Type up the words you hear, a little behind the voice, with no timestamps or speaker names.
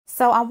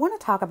So I want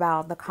to talk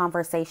about the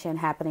conversation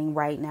happening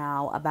right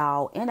now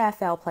about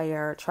NFL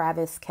player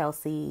Travis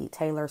Kelce,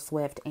 Taylor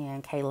Swift,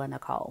 and Kayla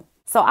Nicole.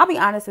 So I'll be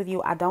honest with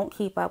you, I don't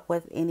keep up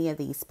with any of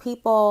these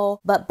people,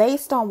 but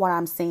based on what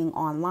I'm seeing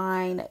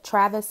online,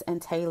 Travis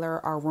and Taylor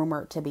are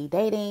rumored to be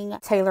dating.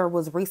 Taylor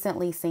was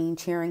recently seen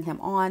cheering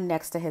him on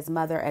next to his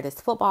mother at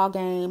his football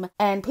game,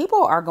 and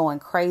people are going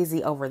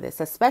crazy over this,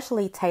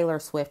 especially Taylor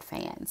Swift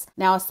fans.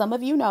 Now, as some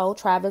of you know,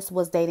 Travis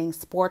was dating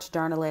sports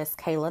journalist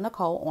Kayla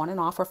Nicole on and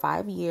off for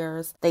 5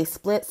 years. They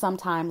split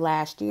sometime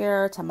last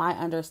year. To my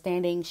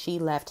understanding, she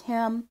left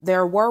him.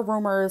 There were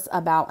rumors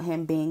about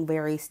him being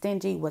very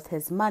stingy with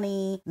his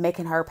money,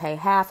 making her pay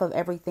half of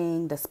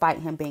everything despite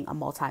him being a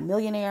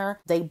multimillionaire.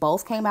 They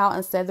both came out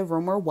and said the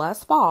rumor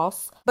was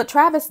false, but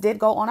Travis did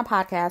go on a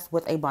podcast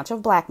with a bunch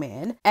of black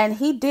men, and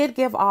he did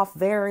give off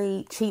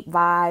very cheap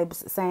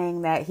vibes,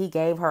 saying that he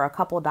gave her a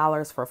couple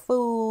dollars for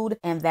food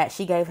and that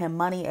she gave him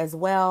money as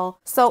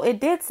well. So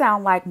it did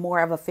sound like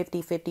more of a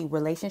 50-50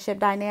 relationship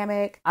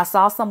dynamic. I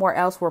saw somewhere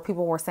else where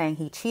people were saying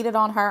he cheated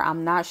on her.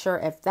 I'm not sure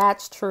if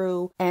that's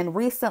true. And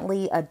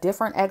recently a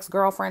different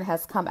ex-girlfriend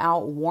has come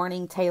out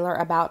warning Taylor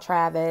about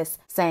Travis,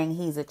 saying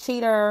he's a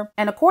cheater.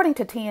 And according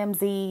to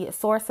TMZ,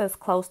 sources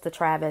close to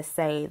Travis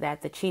say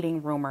that the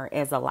cheating rumor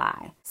is a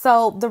lie.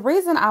 So the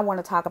reason I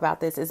want to talk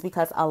about this is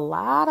because a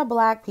lot of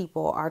black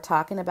people are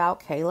talking about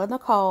Kayla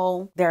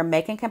Nicole. They're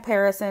making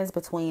comparisons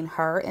between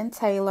her and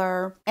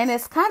Taylor. And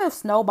it's kind of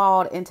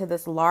snowballed into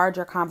this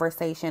larger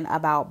conversation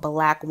about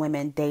black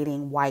women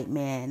dating white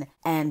men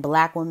and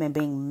black women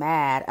being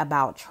mad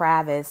about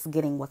Travis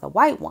getting with a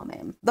white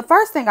woman. The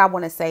first thing I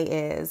want to say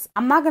is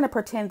I'm not going to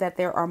pretend that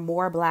there are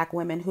more black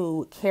women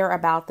who care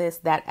about this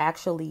that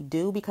actually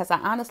do, because I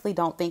honestly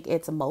don't think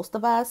it's most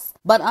of us.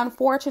 But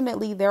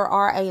unfortunately, there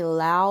are a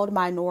loud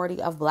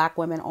minority of black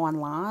women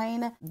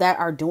online that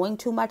are doing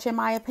too much, in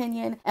my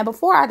opinion. And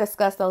before I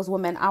discuss those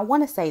women, I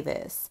want to say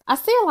this. I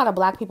see a lot of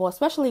black people,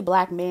 especially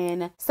black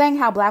men, saying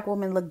how black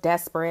women look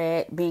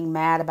desperate, being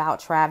mad about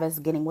Travis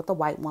getting with a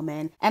white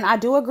woman. And I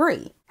do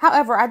agree.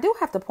 However, I do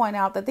have to point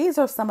out that these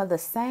are some of the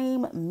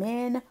same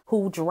men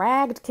who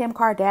dragged Kim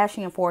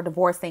Kardashian for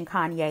divorcing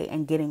Kanye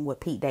and getting with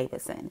Pete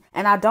Davidson.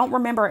 And I don't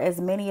remember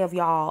as many of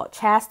y'all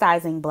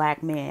chastising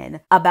black men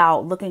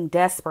about looking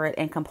desperate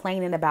and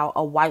complaining about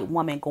a white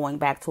woman going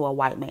back to a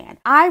white man.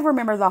 I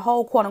remember the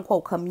whole quote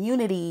unquote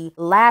community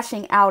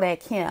lashing out at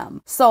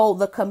Kim. So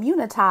the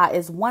community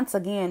is once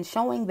again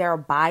showing their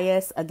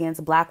bias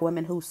against black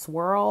women who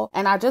swirl.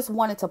 And I just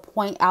wanted to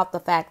point out the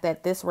fact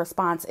that this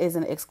response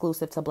isn't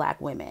exclusive to black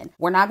women.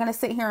 We're not going to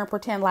sit here and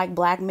pretend like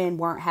black men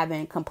weren't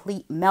having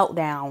complete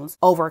meltdowns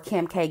over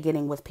Kim K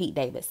getting with Pete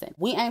Davidson.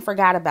 We ain't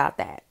forgot about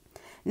that.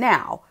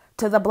 Now,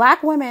 to the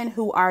black women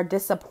who are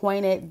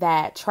disappointed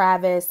that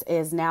Travis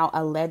is now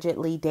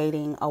allegedly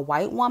dating a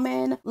white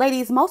woman,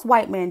 ladies, most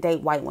white men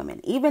date white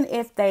women, even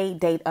if they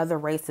date other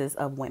races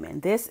of women.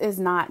 This is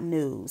not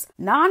news.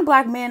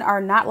 Non-black men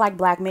are not like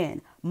black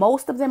men.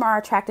 Most of them are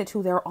attracted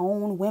to their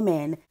own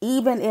women,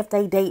 even if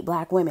they date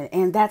black women.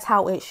 And that's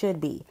how it should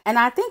be. And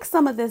I think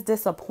some of this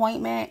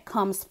disappointment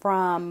comes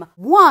from,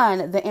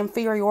 one, the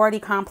inferiority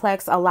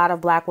complex a lot of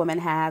black women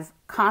have,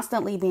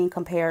 constantly being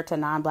compared to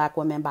non-black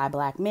women by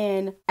black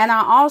men. And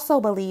I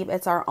also believe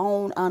it's our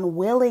own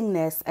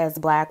unwillingness as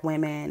black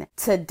women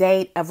to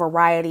date a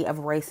variety of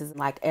races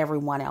like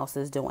everyone else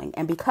is doing.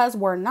 And because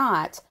we're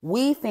not,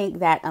 we think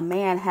that a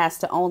man has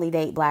to only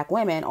date black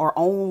women or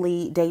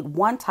only date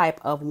one type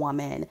of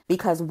woman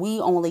because we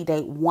only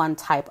date one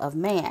type of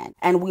man.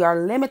 And we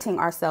are limiting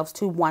ourselves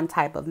to one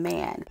type of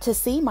man. To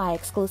see my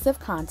exclusive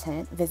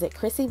content, visit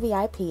Chrissy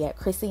VIP at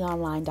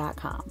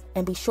ChrissyOnline.com.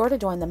 And be sure to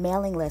join the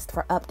mailing list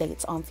for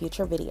updates on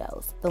future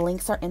videos. The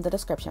links are in the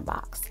description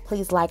box.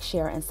 Please like,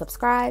 share, and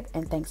subscribe,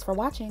 and thanks for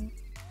watching.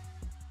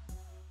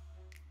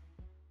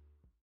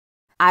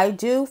 I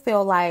do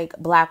feel like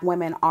black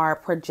women are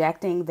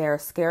projecting their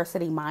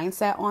scarcity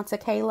mindset onto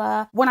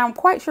Kayla when I'm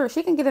quite sure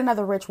she can get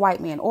another rich white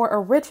man or a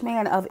rich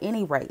man of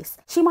any race.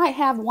 She might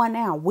have one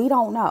now. We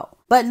don't know.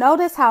 But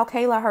notice how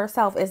Kayla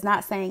herself is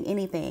not saying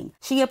anything.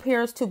 She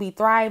appears to be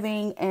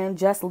thriving and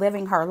just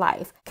living her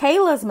life.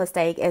 Kayla's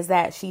mistake is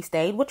that she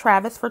stayed with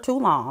Travis for too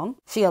long.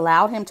 She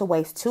allowed him to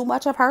waste too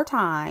much of her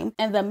time.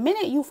 And the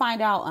minute you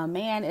find out a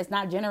man is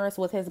not generous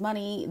with his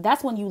money,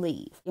 that's when you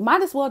leave. You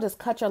might as well just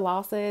cut your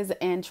losses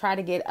and try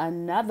to get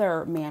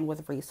another man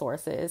with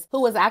resources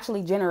who is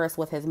actually generous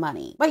with his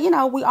money. But you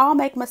know, we all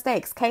make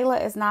mistakes.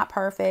 Kayla is not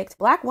perfect.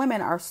 Black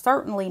women are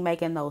certainly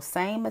making those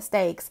same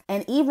mistakes,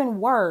 and even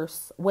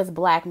worse with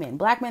black men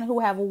who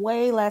have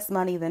way less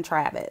money than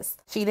Travis.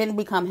 She didn't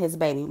become his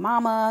baby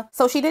mama,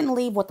 so she didn't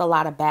leave with a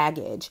lot of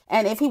baggage.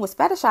 And if he was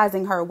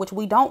fetishizing her, which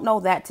we don't know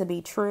that to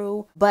be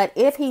true, but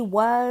if he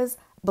was,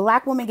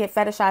 Black women get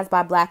fetishized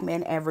by black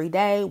men every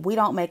day. We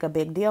don't make a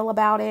big deal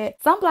about it.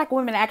 Some black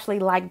women actually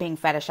like being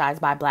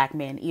fetishized by black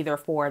men, either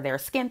for their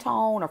skin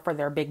tone or for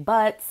their big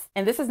butts.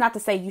 And this is not to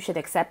say you should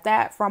accept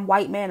that from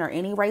white men or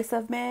any race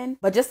of men,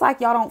 but just like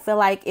y'all don't feel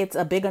like it's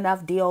a big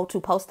enough deal to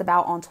post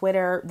about on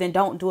Twitter, then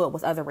don't do it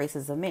with other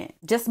races of men.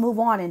 Just move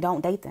on and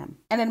don't date them.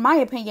 And in my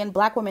opinion,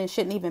 black women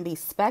shouldn't even be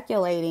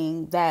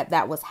speculating that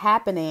that was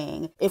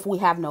happening if we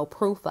have no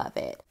proof of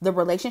it. The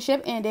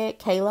relationship ended,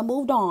 Kayla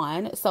moved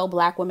on, so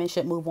black women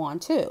should move on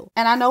too.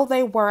 And I know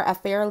they were a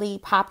fairly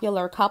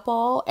popular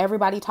couple.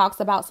 Everybody talks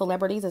about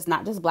celebrities. It's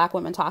not just black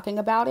women talking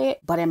about it.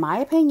 But in my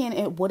opinion,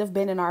 it would have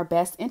been in our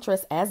best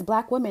interest as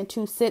black women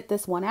to sit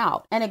this one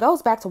out. And it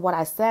goes back to what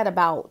I said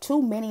about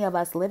too many of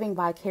us living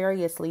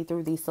vicariously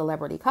through these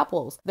celebrity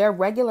couples. They're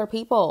regular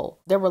people.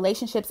 Their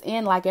relationships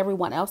end like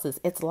everyone else's.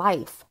 It's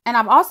life. And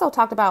I've also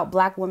talked about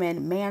black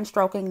women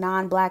man-stroking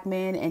non-black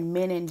men and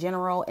men in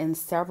general in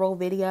several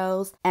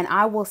videos. And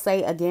I will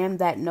say again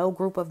that no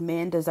group of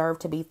men deserve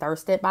to be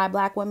thirsted by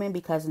black women,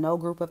 because no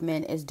group of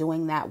men is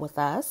doing that with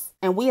us.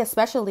 And we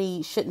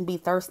especially shouldn't be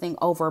thirsting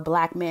over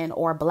black men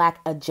or black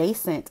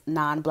adjacent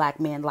non-black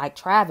men like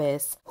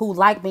Travis, who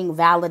like being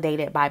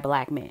validated by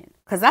black men.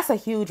 Because that's a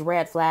huge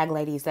red flag,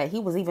 ladies, that he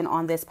was even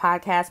on this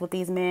podcast with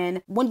these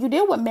men. When you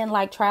deal with men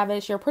like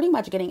Travis, you're pretty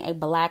much getting a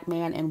black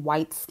man in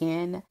white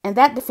skin. And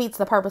that defeats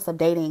the purpose of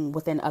dating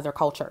within other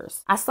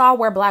cultures. I saw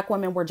where black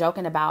women were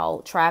joking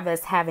about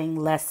Travis having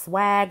less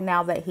swag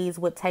now that he's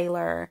with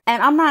Taylor.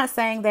 And I'm not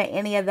saying that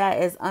any of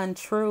that is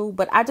untrue,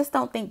 but I just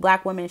don't think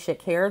black women should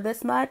care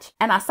this much.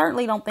 And I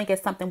certainly don't think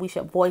it's something we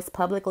should voice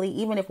publicly,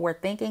 even if we're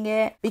thinking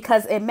it,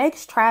 because it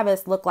makes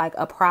Travis look like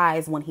a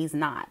prize when he's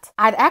not.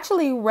 I'd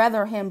actually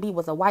rather him be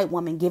with a white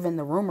woman given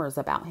the rumors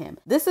about him.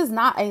 This is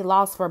not a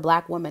loss for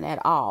black women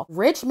at all.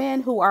 Rich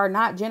men who are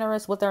not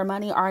generous with their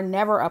money are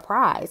never a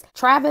prize.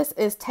 Travis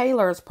is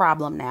Taylor's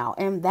problem now,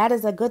 and that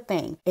is a good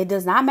thing. It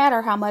does not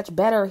matter how much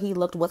better he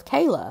looked with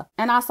Kayla.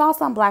 And I saw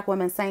some black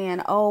women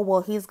saying, oh,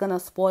 well, he's gonna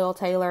spoil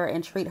Taylor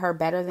and treat her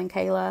better than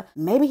Kayla.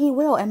 Maybe he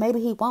will, and maybe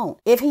he won't.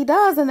 If he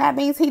does, then that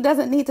means he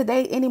doesn't need to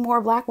date any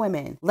more black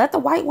women. Let the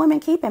white women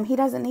keep him. He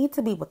doesn't need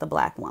to be with the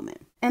black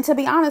woman. And to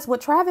be honest,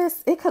 with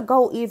Travis, it could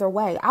go either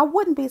way. I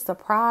wouldn't be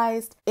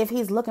surprised if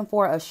he's looking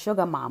for a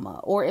sugar mama,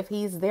 or if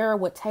he's there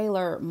with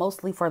Taylor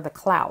mostly for the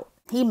clout.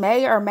 He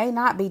may or may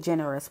not be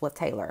generous with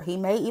Taylor. He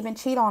may even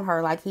cheat on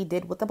her like he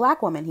did with the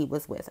black woman he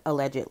was with,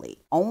 allegedly.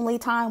 Only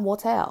time will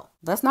tell.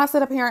 Let's not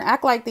sit up here and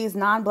act like these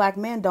non-black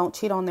men don't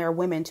cheat on their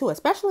women too,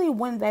 especially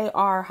when they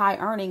are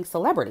high-earning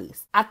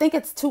celebrities. I think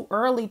it's too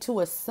early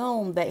to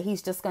assume that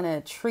he's just going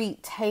to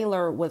treat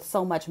Taylor with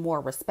so much more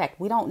respect.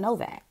 We don't know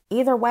that.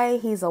 Either way,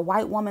 he's a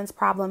white woman's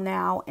problem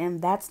now, and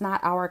that's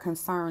not our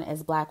concern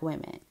as black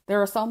women.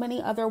 There are so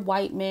many other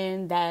white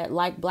men that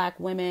like black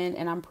women,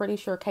 and I'm pretty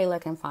sure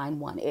Kayla can find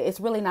one. It's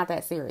really not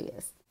that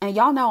serious. And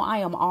y'all know I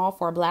am all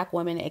for black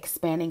women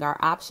expanding our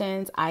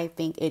options. I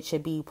think it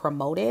should be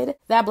promoted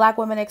that black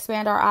women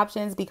expand our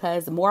options,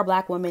 because more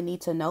black women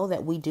need to know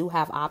that we do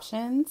have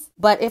options.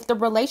 But if the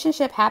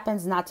relationship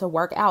happens not to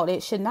work out,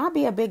 it should not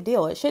be a big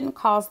deal. It shouldn't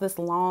cause this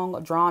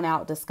long, drawn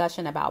out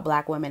discussion about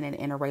black women in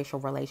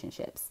interracial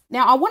relationships.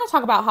 Now, I want to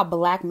talk about how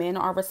black men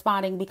are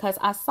responding, because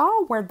I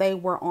saw where they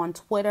were on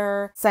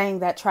Twitter saying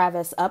that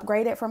Travis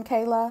upgraded from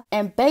Kayla.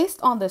 And based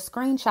on the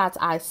screenshots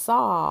I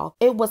saw,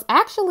 it was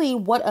actually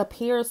what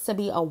appears to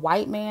be a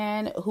white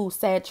man who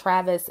said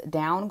Travis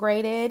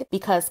downgraded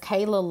because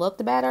Kayla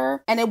looked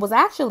better. And it was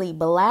actually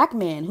black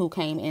men who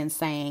came in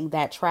saying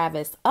that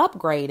Travis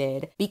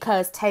upgraded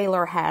because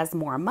Taylor has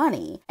more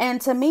money.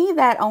 And to me,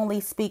 that only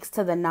speaks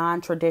to the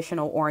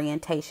non-traditional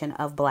orientation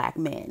of black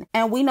men.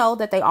 And we know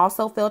that they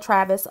also feel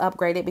Travis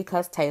upgraded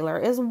because Taylor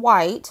is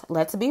white.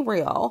 Let's be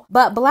real.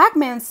 But black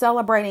men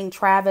celebrating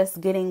Travis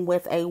getting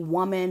with a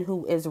woman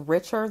who is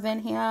richer than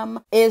him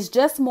is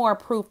just more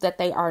proof that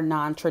they are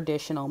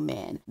non-traditional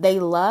men. They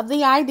love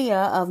the idea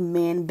of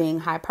men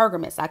being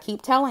hypergamous. I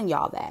keep telling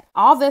y'all that.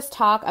 All this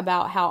talk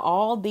about how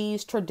all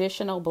these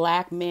traditional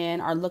black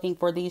men are looking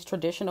for these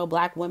traditional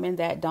black women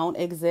that don't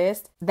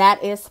exist,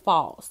 that is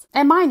false.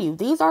 And mind you,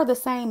 these are the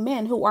same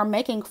men who are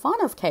making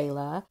fun of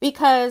Kayla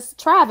because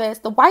Travis,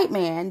 the white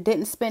man,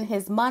 didn't spend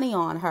his money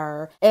on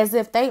her, as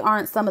if they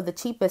aren't some of the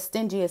cheapest,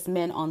 stingiest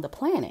men on the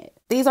planet.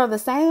 These are the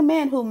same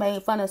men who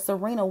made fun of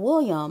Serena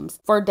Williams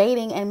for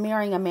dating and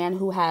marrying a man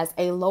who has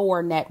a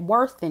lower net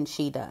worth than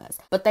she does.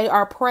 But they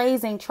are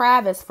praising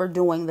Travis for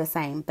doing the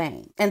same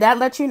thing. And that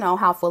lets you know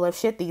how full of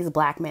shit these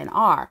black men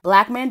are.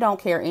 Black men don't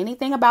care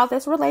anything about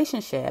this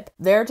relationship.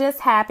 They're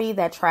just happy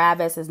that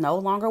Travis is no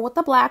longer with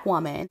the black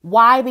woman.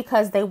 Why?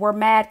 Because they were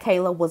mad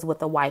Kayla was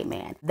with a white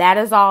man. That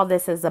is all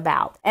this is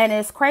about. And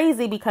it's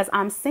crazy because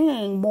I'm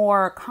seeing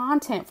more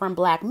content from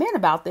black men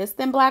about this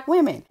than black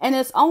women. And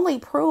it's only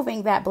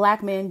proving that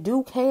black men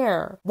do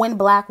care when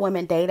black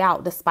women date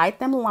out, despite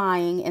them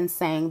lying and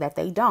saying that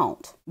they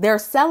don't. They're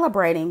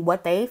celebrating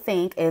what they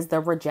think is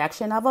the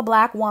rejection of a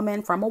black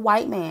woman from a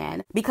white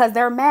man because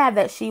they're mad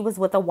that she was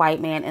with a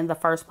white man in the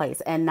first place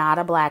and not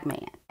a black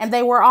man. And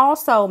they were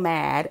also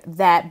mad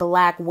that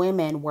black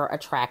women were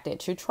attracted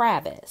to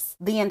Travis.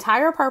 The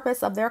entire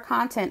purpose of their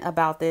content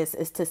about this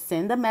is to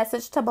send a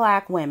message to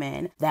black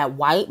women that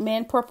white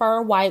men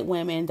prefer white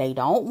women. They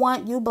don't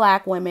want you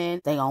black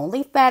women. They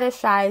only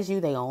fetishize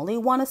you. They only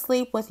want to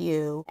sleep with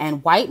you.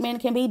 And white men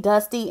can be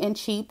dusty and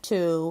cheap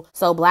too.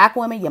 So black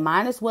women, you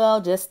might as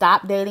well just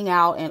stop dating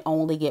out and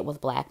only get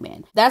with black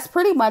men. That's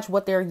pretty much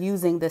what they're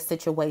using this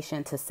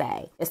situation to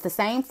say. It's the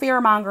same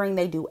fear mongering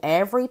they do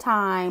every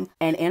time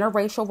an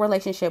interracial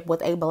relationship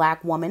with a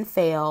black woman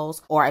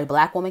fails or a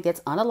black woman gets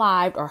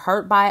unalived or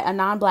hurt by a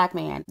non-black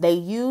man. They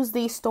use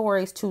these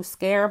stories to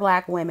scare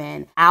black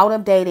women out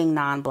of dating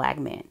non-black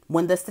men.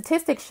 When the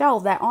statistics show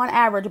that on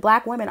average,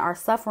 black women are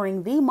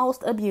suffering the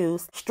most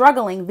abuse,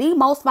 struggling the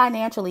most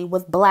financially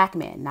with black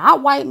men,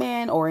 not white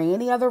men or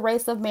any other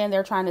race of men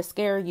they're trying to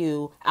scare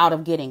you out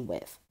of getting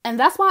with. And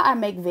that's why I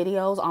make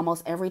videos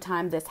almost every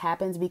time this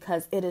happens,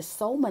 because it is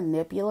so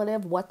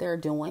manipulative what they're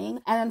doing.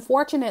 And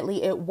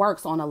unfortunately, it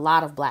works on a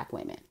lot of black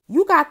women.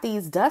 You got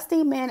these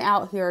dusty men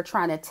out here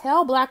trying to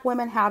tell black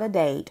women how to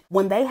date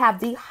when they have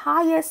the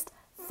highest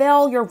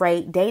failure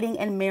rate dating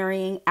and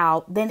marrying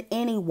out than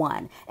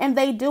anyone. And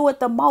they do it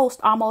the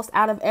most almost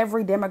out of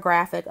every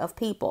demographic of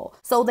people.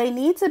 So they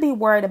need to be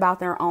worried about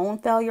their own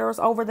failures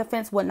over the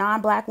fence with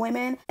non-black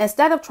women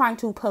instead of trying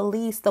to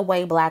police the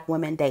way black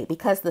women date,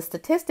 because the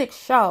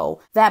statistics show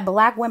that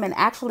black women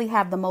actually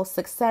have the most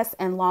success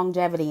and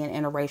longevity in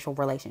interracial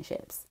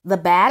relationships. The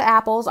bad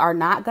apples are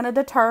not going to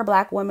deter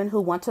black women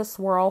who want to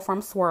swirl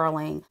from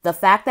swirling. The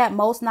fact that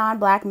most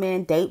non-black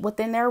men date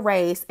within their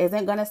race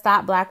isn't going to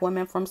stop black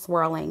women from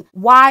swirling.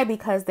 Why?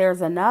 Because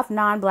there's enough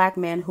non-black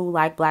men who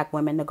like black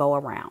women to go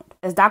around.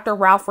 As Dr.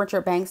 Ralph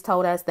Richard Banks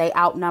told us, they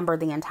outnumber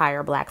the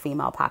entire black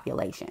female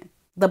population.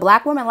 The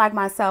black women like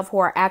myself who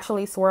are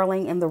actually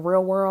swirling in the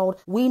real world,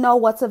 we know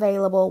what's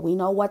available, we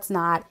know what's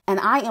not.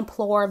 And I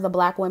implore the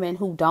black women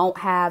who don't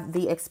have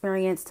the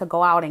experience to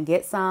go out and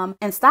get some,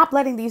 and stop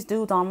letting these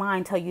dudes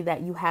online tell you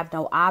that you have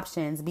no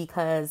options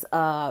because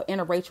an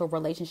interracial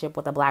relationship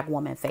with a black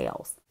woman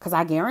fails. Because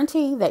I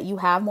guarantee that you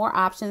have more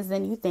options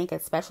than you think,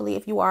 especially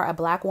if you are a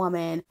black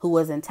woman who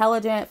is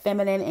intelligent,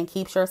 feminine, and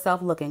keeps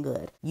yourself looking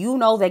good. You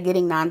know that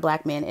getting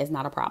non-black men is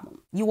not a problem.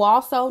 You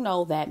also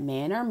know that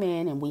men are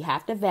men and we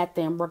have to vet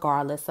them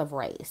regardless of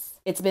race.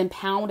 It's been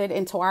pounded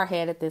into our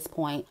head at this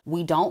point.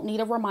 We don't need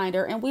a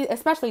reminder, and we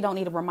especially don't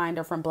need a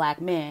reminder from black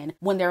men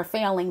when they're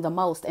failing the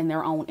most in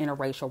their own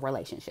interracial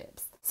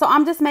relationships. So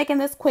I'm just making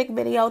this quick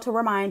video to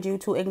remind you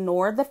to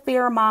ignore the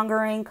fear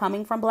mongering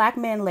coming from black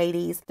men,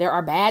 ladies. There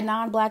are bad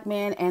non-black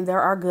men and there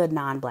are good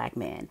non-black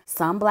men.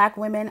 Some black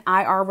women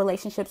IR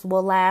relationships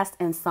will last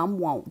and some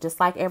won't,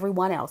 just like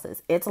everyone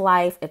else's. It's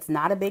life. It's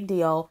not a big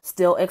deal.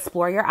 Still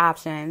explore your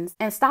options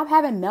and stop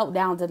having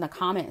meltdowns in the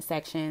comment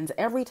sections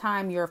every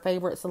time your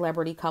favorite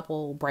celebrity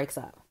couple breaks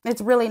up.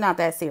 It's really not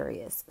that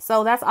serious.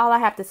 So that's all I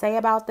have to say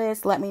about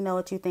this. Let me know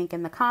what you think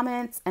in the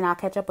comments and I'll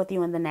catch up with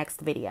you in the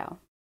next video.